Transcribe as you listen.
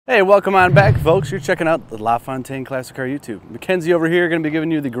Hey, welcome on back, folks. You're checking out the Lafontaine Classic Car YouTube. Mackenzie over here going to be giving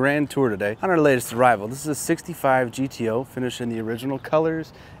you the grand tour today on our latest arrival. This is a 65 GTO, finished in the original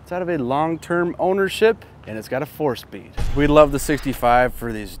colors. It's out of a long-term ownership, and it's got a 4-speed. We love the 65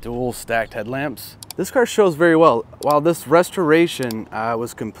 for these dual stacked headlamps. This car shows very well. While this restoration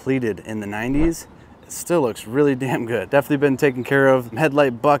was completed in the 90s, still looks really damn good. Definitely been taken care of.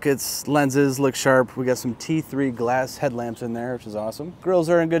 Headlight buckets, lenses look sharp. We got some T3 glass headlamps in there, which is awesome. Grills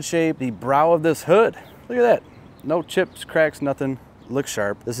are in good shape. The brow of this hood, look at that. No chips, cracks, nothing. Looks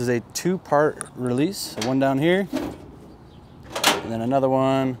sharp. This is a 2-part release. One down here, and then another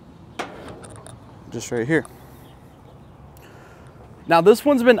one just right here. Now this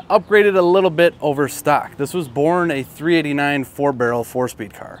one's been upgraded a little bit over stock. This was born a 389 4-barrel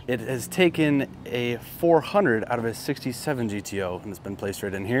 4-speed car. It has taken a 400 out of a 67 GTO and it's been placed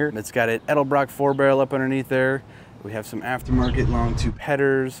right in here. It's got an Edelbrock 4-barrel up underneath there. We have some aftermarket long tube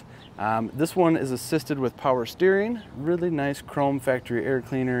headers. This one is assisted with power steering. Really nice chrome factory air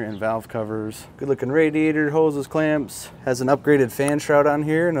cleaner and valve covers. Good looking radiator, hoses, clamps. Has an upgraded fan shroud on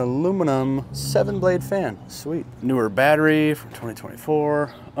here, an aluminum 7-blade fan. Sweet. Newer battery from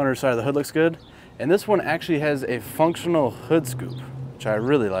 2024. Underside of the hood looks good. And this one actually has a functional hood scoop, which I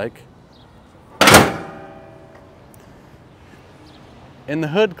really like. And the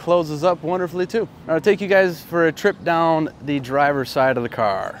hood closes up wonderfully too. I'll take you guys for a trip down the driver's side of the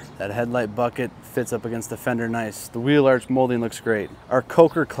car. That headlight bucket fits up against the fender nice. The wheel arch molding looks great. Our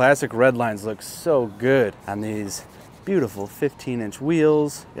Coker Classic red lines look so good on these beautiful 15-inch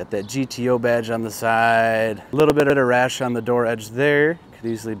wheels. Got that GTO badge on the side. A little bit of a rash on the door edge there. Could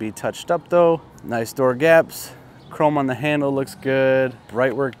easily be touched up though. Nice door gaps. Chrome on the handle looks good.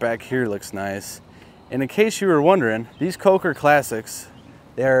 Bright work back here looks nice. And in case you were wondering, these Coker Classics,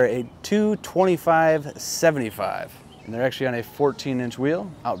 they're a 225/75, and they're actually on a 14-inch wheel.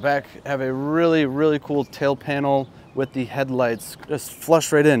 Out back, have a really cool tail panel with the headlights just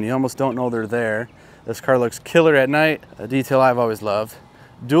flush right in. You almost don't know they're there. This car looks killer at night, a detail I've always loved.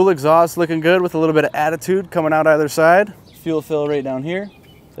 Dual exhaust looking good with a little bit of attitude coming out either side. Fuel fill right down here.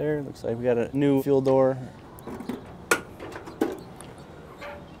 There, looks like we got a new fuel door.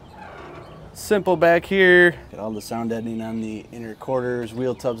 Simple back here. Got all the sound deadening on the inner quarters.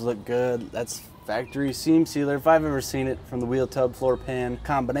 Wheel tubs look good. That's factory seam sealer if I've ever seen it, from the wheel tub floor pan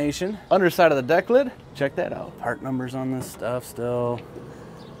combination. Underside of the deck lid, check that out. Part numbers on this stuff still.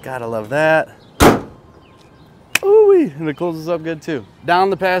 Gotta love that. Ooh-wee, and it closes up good too. Down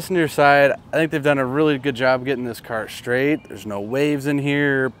the passenger side, I think they've done a really good job getting this car straight. There's no waves in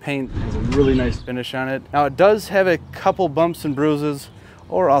here. Paint has a really nice finish on it. Now it does have a couple bumps and bruises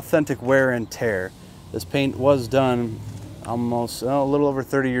or authentic wear and tear. This paint was done almost a little over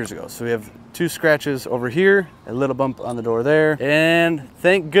 30 years ago. So we have 2 scratches over here, a little bump on the door there, and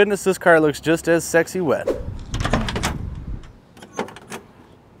thank goodness this car looks just as sexy wet.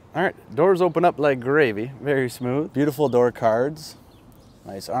 All right, doors open up like gravy, very smooth. Beautiful door cards,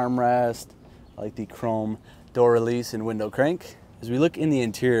 nice armrest. I like the chrome door release and window crank. As we look in the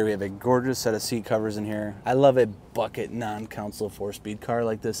interior, we have a gorgeous set of seat covers in here. I love a bucket non-console 4-speed car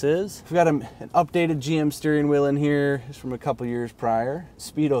like this is. We've got an updated GM steering wheel in here. It's from a couple years prior.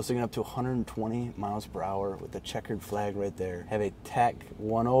 Speedo up to 120 miles per hour with the checkered flag right there. Have a TAC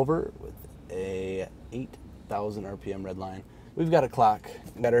 1 over with a 8,000 RPM red line. We've got a clock,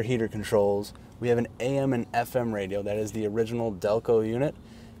 got our heater controls. We have an AM and FM radio. That is the original Delco unit.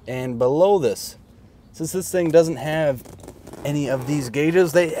 And below this, since this thing doesn't have any of these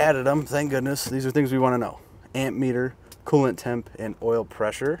gauges, they added them, thank goodness. These are things we want to know. Amp meter, coolant temp, and oil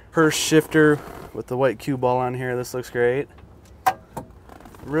pressure. Purse shifter with the white cue ball on here. This looks great.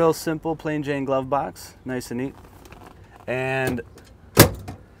 Real simple plain Jane glove box, nice and neat. And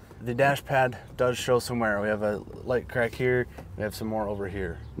the dash pad does show some wear. We have a light crack here. We have some more over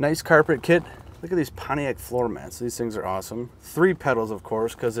here. Nice carpet kit. Look at these Pontiac floor mats. These things are awesome. 3 pedals, of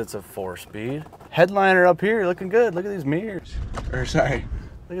course, because it's a 4-speed. Headliner up here, looking good. Look at these mirrors. Or sorry,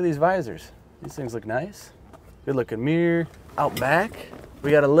 look at these visors. These things look nice. Good looking mirror. Out back,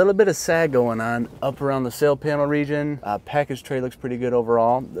 we got a little bit of sag going on up around the sail panel region. Package tray looks pretty good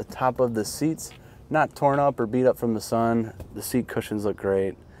overall. The top of the seats, not torn up or beat up from the sun. The seat cushions look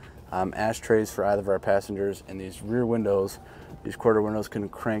great. Ashtrays for either of our passengers, and these rear windows, these quarter windows can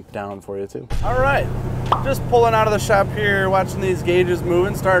crank down for you too. All right, just pulling out of the shop here, watching these gauges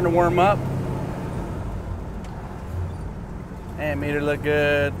moving, starting to warm up. And meter look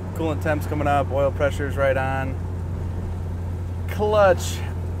good, coolant temps coming up, oil pressure's right on. Clutch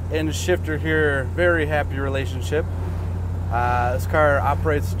and shifter here, very happy relationship. This car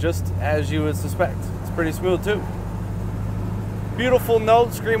operates just as you would suspect. It's pretty smooth too. Beautiful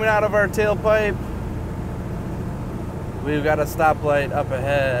note screaming out of our tailpipe. We've got a stoplight up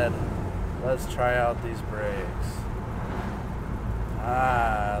ahead. Let's try out these brakes.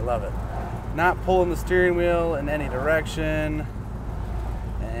 Ah, I love it. Not pulling the steering wheel in any direction.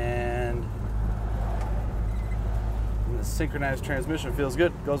 And the synchronized transmission feels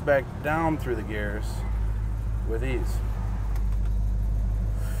good. Goes back down through the gears with ease.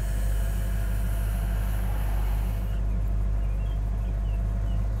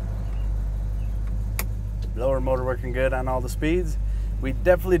 Blower motor working good on all the speeds. We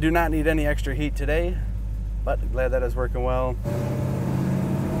definitely do not need any extra heat today, but glad that is working well.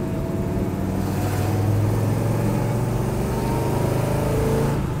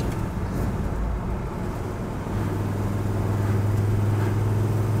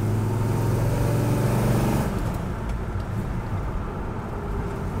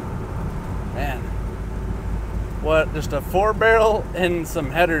 What just a 4-barrel and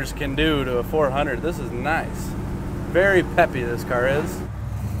some headers can do to a 400. This is nice. Very peppy this car is.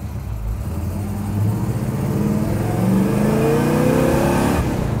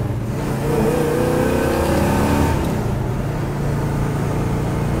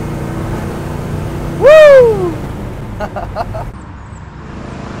 Woo!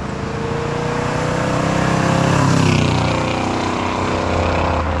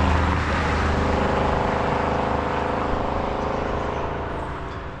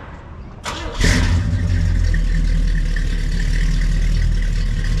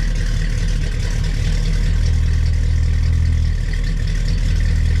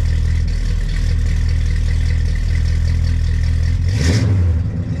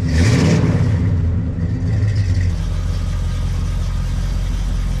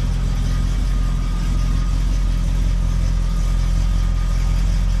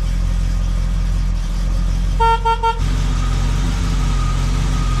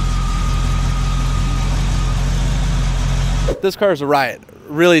 This car is a riot.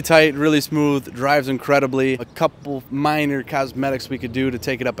 Really tight, really smooth, drives incredibly. A couple minor cosmetics we could do to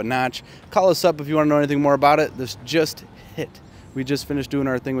take it up a notch. Call us up if you want to know anything more about it. This just hit. We just finished doing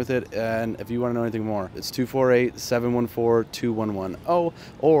our thing with it, and if you want to know anything more, it's 248-714-2110,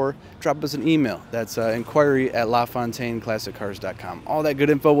 or drop us an email. That's inquiry@LaFontaineClassicCars.com. All that good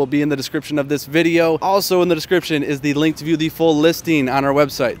info will be in the description of this video. Also in the description is the link to view the full listing on our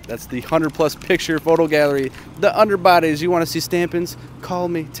website. That's the 100+ picture photo gallery, the underbodies. You want to see stampings? Call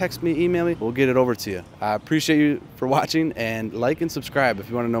me, text me, email me. We'll get it over to you. I appreciate you for watching, and like and subscribe if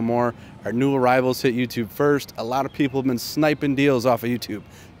you want to know more. Our new arrivals hit YouTube first. A lot of people have been sniping deals off of YouTube.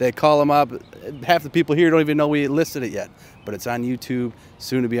 They call them up. Half the people here don't even know we listed it yet, but it's on YouTube,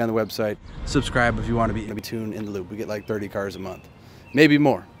 soon to be on the website. Subscribe if you want to be tuned in the loop. We get like 30 cars a month, maybe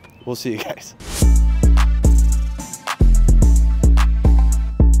more. We'll see you guys.